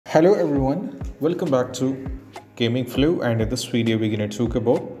Hello everyone, welcome back to Gaming Flu, and in this video we're going to talk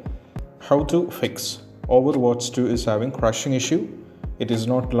about how to fix Overwatch 2 is having crashing issue. It is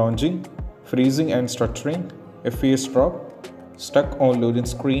not launching, freezing and stuttering, FPS drop, stuck on loading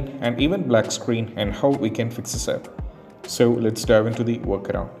screen and even black screen, and how we can fix this up. So let's dive into the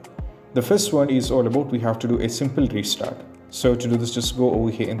workaround. The first one is all about we have to do a simple restart. So to do this, just go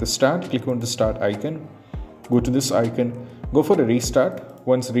over here in the start, click on the start icon, go to this icon, go for a restart.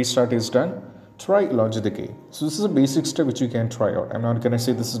 Once restart is done, try launch the game. So this is a basic step which you can try out. I'm not going to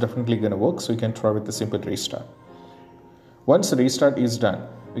say this is definitely going to work, so you can try with the simple restart. Once the restart is done,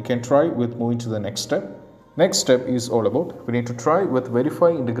 we can try with moving to the next step. Next step is all about we need to try with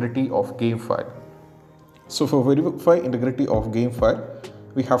verify integrity of game file. So for verify integrity of game file,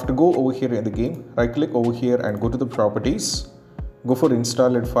 we have to go over here in the game, right click over here and go to the properties, go for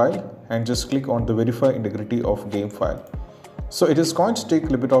installed file and just click on the verify integrity of game file. So it is going to take a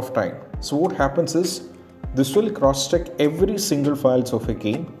little bit of time. So what happens is this will cross check every single files of a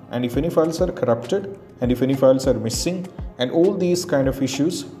game, and if any files are corrupted and if any files are missing, and all these kind of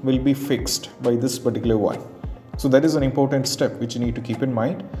issues will be fixed by this particular one. So that is an important step which you need to keep in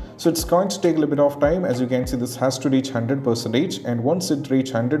mind. So it's going to take a little bit of time. As you can see, this has to reach 100%, and once it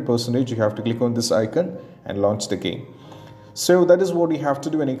reaches 100%, you have to click on this icon and launch the game. So that is what we have to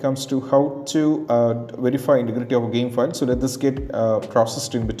do when it comes to how to verify integrity of a game file. So let this get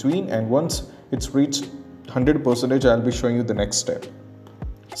processed in between, and once it's reached 100%, I'll be showing you the next step.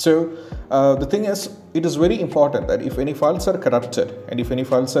 So the thing is, it is very important that if any files are corrupted and if any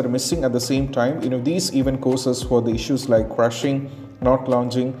files are missing at the same time, these even causes for the issues like crashing, not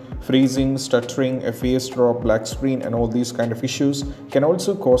launching, freezing, stuttering, FPS drop, black screen, and all these kind of issues can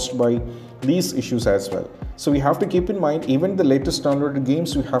also caused by these issues as well. So we have to keep in mind, even the latest downloaded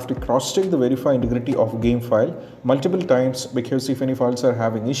games, we have to cross-check the verify integrity of game file multiple times, because if any files are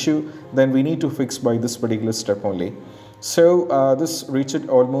having issue, then we need to fix by this particular step only. So this reached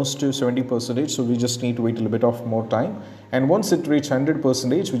almost to 70%, so we just need to wait a little bit of more time. And once it reaches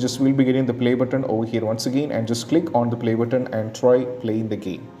 100%, we just will be getting the play button over here once again, and just click on the play button and try playing the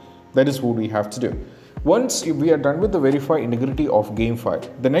game. That is what we have to do. Once we are done with the verify integrity of game file,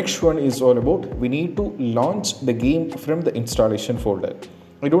 the next one is all about we need to launch the game from the installation folder.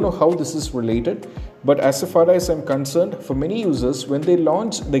 I don't know how this is related, but as far as I'm concerned, for many users, when they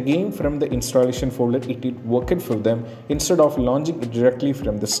launch the game from the installation folder, it worked for them instead of launching it directly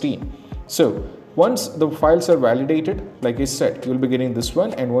from the Steam. So once the files are validated, like I said, you'll be getting this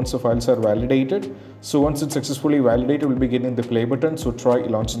one, and once the files are validated, so once it's successfully validated, we'll be getting the play button, so try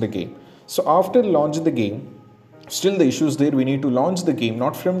launching the game. So after launching the game, still the issues there, we need to launch the game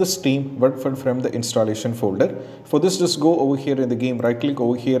not from the Steam but from the installation folder. For this, just go over here in the game, right click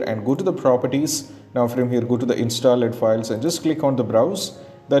over here and go to the properties. Now from here, go to the installed files and just click on the browse.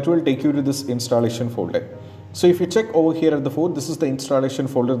 That will take you to this installation folder. So if you check over here at the 4, this is the installation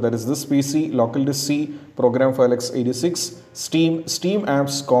folder, that is this PC, local disk C, program file x86, Steam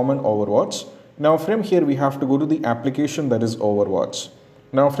apps, common, Overwatch. Now from here we have to go to the application, that is Overwatch.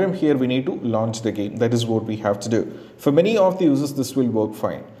 Now from here we need to launch the game. That is what we have to do. For many of the users, this will work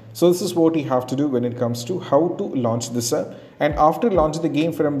fine. So this is what you have to do when it comes to how to launch this app. And after launching the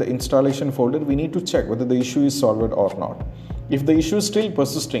game from the installation folder, we need to check whether the issue is solved or not. If the issue is still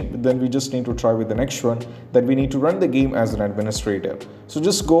persisting, then we just need to try with the next one, that we need to run the game as an administrator. So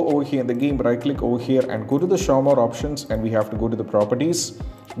just go over here in the game, right click over here and go to the show more options, and we have to go to the properties,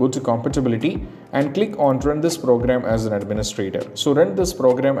 go to compatibility and click on run this program as an administrator. So run this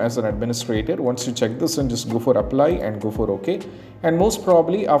program as an administrator. Once you check this, and just go for apply and go for OK. And most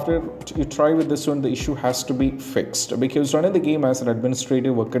probably after you try with this one, the issue has to be fixed, because running the game as an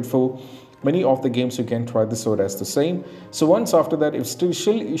administrator worked for many of the games. You can try this out as the same. So once after that, if still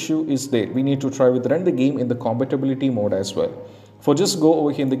issue is there, we need to try with run the game in the compatibility mode as well. For just go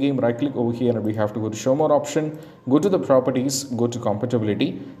over here in the game, right click over here and we have to go to show more option, go to the properties, go to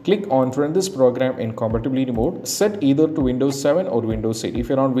compatibility, click on run this program in compatibility mode, set either to Windows 7 or Windows 8. If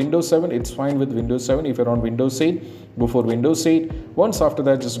you're on Windows 7, it's fine with Windows 7. If you're on Windows 8, go for Windows 8. Once after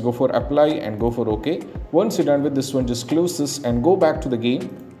that, just go for apply and go for OK. Once you're done with this one, just close this and go back to the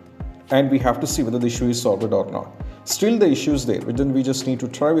game, and we have to see whether the issue is solved or not. Still the issue is there, but then we just need to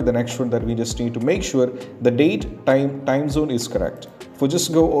try with the next one, that we just need to make sure the date, time zone is correct. For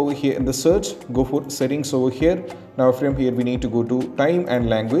just go over here in the search, go for settings over here. Now from here we need to go to time and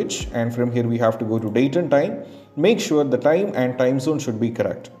language, and from here we have to go to date and time. Make sure the time and time zone should be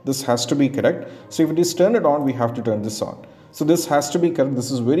correct. This has to be correct. So if it is turned on, we have to turn this on. So this has to be correct.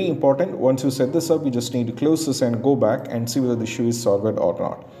 This is very important. Once you set this up, you just need to close this and go back and see whether the issue is solved or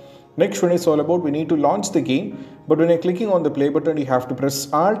not. Next one is all about we need to launch the game, but when you're clicking on the play button, you have to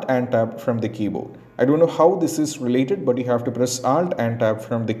press Alt and Tab from the keyboard. I don't know how this is related, but you have to press Alt and Tab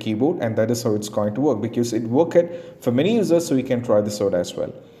from the keyboard, and that is how it's going to work, because it worked for many users, so you can try this out as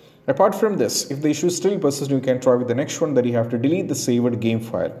well. Apart from this, if the issue still persists, you can try with the next one, that you have to delete the saved game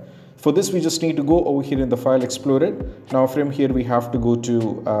file. For this, we just need to go over here in the file explorer. Now from here, we have to go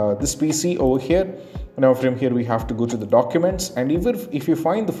to this PC over here. Now from here, we have to go to the documents, and even if you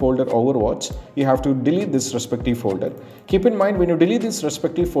find the folder Overwatch, you have to delete this respective folder. Keep in mind, when you delete this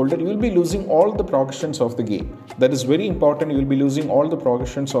respective folder, you will be losing all the progressions of the game. That is very important. You will be losing all the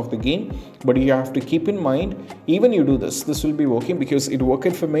progressions of the game, but you have to keep in mind, even you do this will be working, because it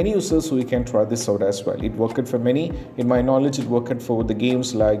worked for many users, so you can try this out as well. It worked for many. In my knowledge, it worked for the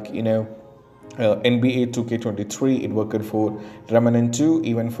games like, NBA 2K23, it worked for Remnant 2,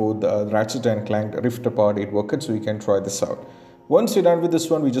 even for the Ratchet and Clank Rift Apart, it worked, so you can try this out. Once you're done with this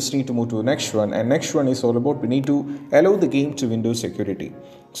one, we just need to move to the next one, and next one is all about we need to allow the game to Windows security.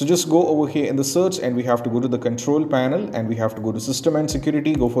 So just go over here in the search, and we have to go to the control panel, and we have to go to system and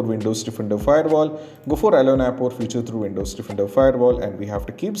security, go for Windows Defender Firewall, go for allow app or feature through Windows Defender Firewall, and we have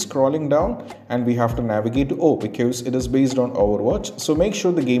to keep scrolling down, and we have to navigate to O, because it is based on Overwatch. So make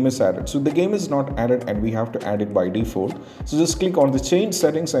sure the game is added. So the game is not added, and we have to add it by default. So just click on the change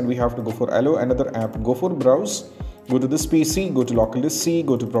settings, and we have to go for allow another app, go for browse. Go to this PC, go to local disk C,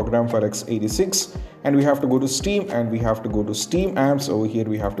 go to program file x86, and we have to go to Steam, and we have to go to Steam apps. Over here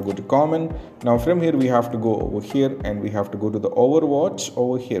we have to go to common. Now from here we have to go over here, and we have to go to the Overwatch.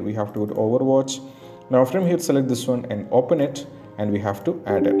 Over here we have to go to Overwatch. Now from here select this one and open it, and we have to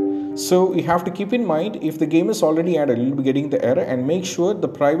add it. So you have to keep in mind, if the game is already added, you'll be getting the error, and make sure the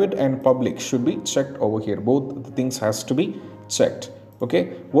private and public should be checked over here. Both the things has to be checked.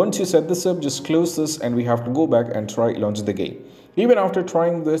 Okay, once you set this up, just close this, and we have to go back and try launch the game. Even after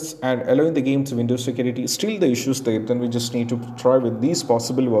trying this and allowing the game to Windows security, still the issues there, then we just need to try with these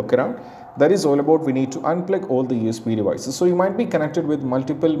possible workaround. That is all about we need to unplug all the USB devices. So you might be connected with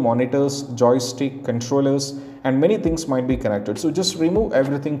multiple monitors, joystick, controllers, and many things might be connected. So just remove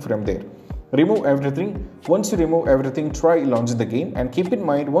everything from there. Remove everything. Once you remove everything, try launch the game, and keep in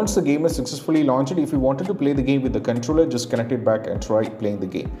mind, once the game is successfully launched, if you wanted to play the game with the controller, just connect it back and try playing the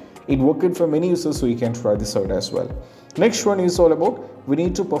game. It worked for many users, so you can try this out as well. Next one is all about we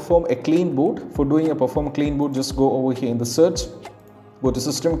need to perform a clean boot. For doing a perform clean boot, just go over here in the search, go to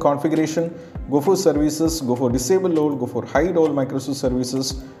system configuration, go for services, go for disable all, go for hide all Microsoft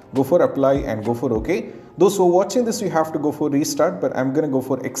services, go for apply, and go for OK. Those who are watching this, you have to go for restart, but I'm going to go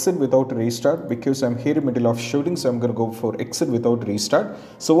for exit without restart, because I'm here in the middle of shooting, so I'm going to go for exit without restart.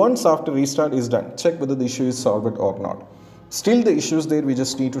 So once after restart is done, check whether the issue is solved or not. Still the issues there, we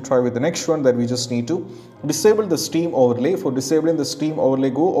just need to try with the next one, that we just need to disable the Steam overlay. For disabling the Steam overlay,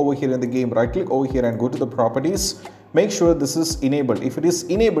 go over here in the game, right click over here and go to the properties. Make sure this is enabled. If it is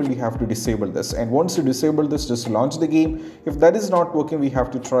enabled, we have to disable this, and once you disable this, just launch the game. If that is not working, we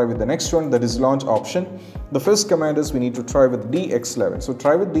have to try with the next one, that is launch option. The first command is we need to try with DX11. So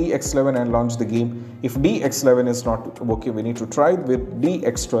try with DX11 and launch the game. If DX11 is not working, we need to try with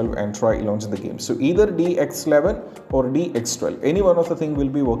DX12 and try launch the game. So either DX11 or DX12, any one of the thing will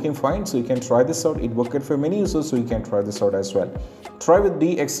be working fine. So you can try this out. It worked for many users, so you can try this out as well. Try with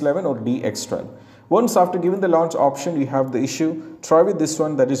DX11 or DX12. Once after giving the launch option, you have the issue, try with this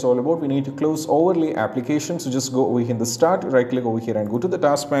one, that is all about we need to close overlay application. So just go over here in the start, right click over here and go to the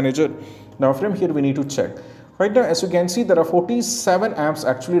task manager. Now from here we need to check. Right now, as you can see, there are 47 apps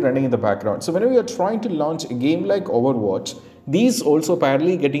actually running in the background. So whenever you are trying to launch a game like Overwatch, these also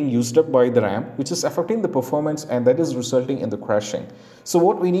apparently getting used up by the RAM, which is affecting the performance, and that is resulting in the crashing. So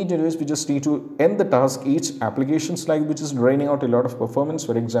what we need to do is we just need to end the task each applications like which is draining out a lot of performance.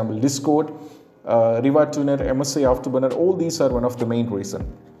 For example, Discord, Riva Tuner, MSI Afterburner, all these are one of the main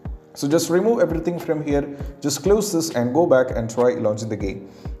reason. So just remove everything from here, just close this and go back and try launching the game.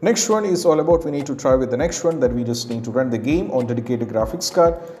 Next one is all about we need to try with the next one, that we just need to run the game on dedicated graphics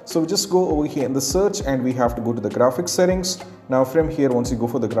card. So we just go over here in the search and we have to go to the graphics settings. Now from here, once you go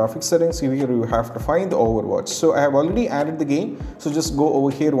for the graphics settings, here you have to find the Overwatch. So I have already added the game, so just go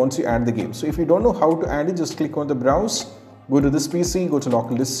over here once you add the game. So if you don't know how to add it, just click on the browse, go to this PC, go to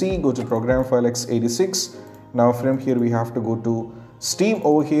local disk C, go to program file x86. Now from here we have to go to Steam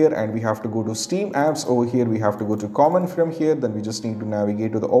over here, and we have to go to Steam apps over here. We have to go to common from here. Then we just need to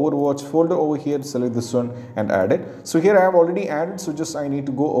navigate to the Overwatch folder over here, select this one and add it. So here I have already added, so just I need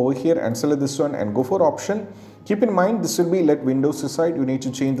to go over here and select this one and go for option. Keep in mind, this will be let Windows aside. You need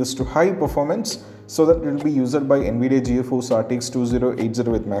to change this to high performance so that it will be used by NVIDIA GeForce RTX 2080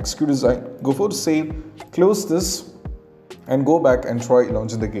 with Max-Q design. Go for save, close this and go back and try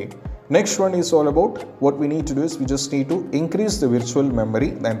launching the game. Next one is all about what we need to do is we just need to increase the virtual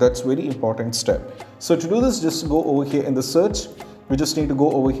memory, and that's very important step. So to do this, just go over here in the search. We just need to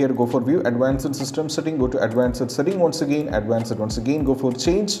go over here, go for view, advanced system setting, go to advanced setting once again, go for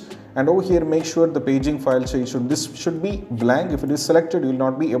change, and over here make sure the paging file change this should be blank. If it is selected, you will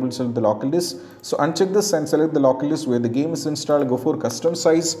not be able to select the local disk. So uncheck this and select the local disk where the game is installed. Go for custom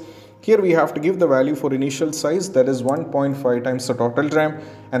size. Here we have to give the value for initial size, that is 1.5 times the total RAM,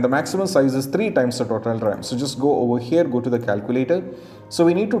 and the maximum size is 3 times the total RAM. So just go over here, go to the calculator. So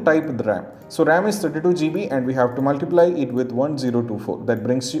we need to type the RAM. So RAM is 32 GB and we have to multiply it with 1024. That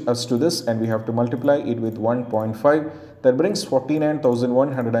brings us to this, and we have to multiply it with 1.5. That brings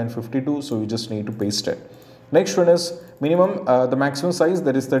 49,152. So we just need to paste it. Next one is minimum, the maximum size,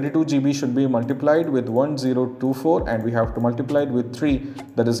 that is 32 GB, should be multiplied with 1024, and we have to multiply it with 3,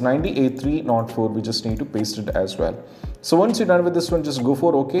 that is 98,304. We just need to paste it as well. So once you're done with this one, just go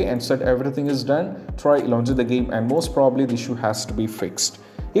for OK and set everything is done. Try launching the game, and most probably the issue has to be fixed.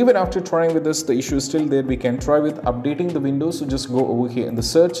 Even after trying with this, the issue is still there. We can try with updating the Windows. So just go over here in the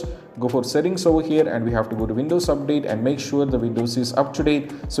search, go for settings over here, and we have to go to Windows Update and make sure the Windows is up to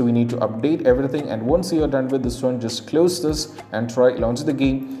date. So we need to update everything, and once you are done with this one, just close this and try launching the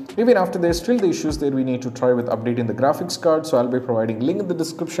game. Even after there's still the issues there, we need to try with updating the graphics card. So I'll be providing link in the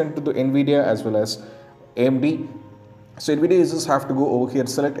description to the NVIDIA as well as AMD. So NVIDIA users have to go over here,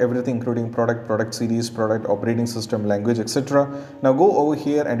 select everything including product series, product, operating system, language, etc. Now go over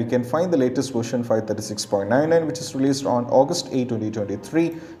here and you can find the latest version 536.99, which is released on August 8,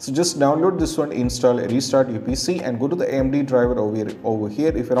 2023. So just download this one, install, restart your PC, and go to the AMD driver over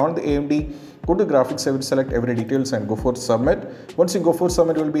here. If you're on the AMD, go to graphics, select every details and go for submit. Once you go for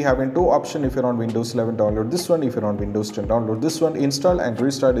submit, you will be having two options. If you're on Windows 11, download this one. If you're on Windows 10, download this one. Install and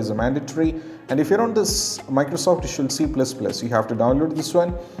restart is a mandatory. And if you're on this Microsoft Visual C++, you have to download this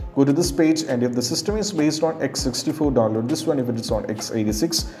one. Go to this page, and if the system is based on x64, download this one. If it is on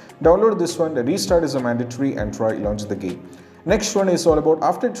x86, download this one. The restart is a mandatory, and try launch the game. Next one is all about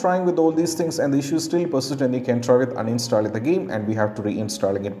after trying with all these things and the issue still persists, and you can try with uninstalling the game, and we have to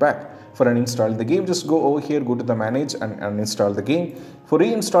reinstalling it back. For uninstalling the game, just go over here, go to the manage and uninstall the game. For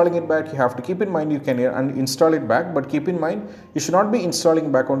reinstalling it back, you have to keep in mind you can uninstall it back, but keep in mind you should not be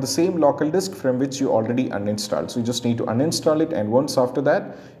installing back on the same local disk from which you already uninstalled. So you just need to uninstall it, and once after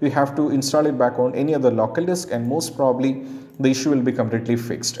that you have to install it back on any other local disk, and most probably the issue will be completely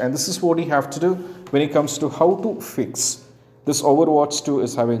fixed. And this is what you have to do when it comes to how to fix this Overwatch 2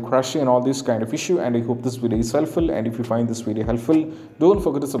 is having crashing and all this kind of issue. And I hope this video is helpful, and if you find this video helpful, don't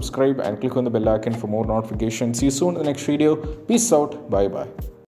forget to subscribe and click on the bell icon for more notifications. See you soon in the next video. Peace out. Bye bye.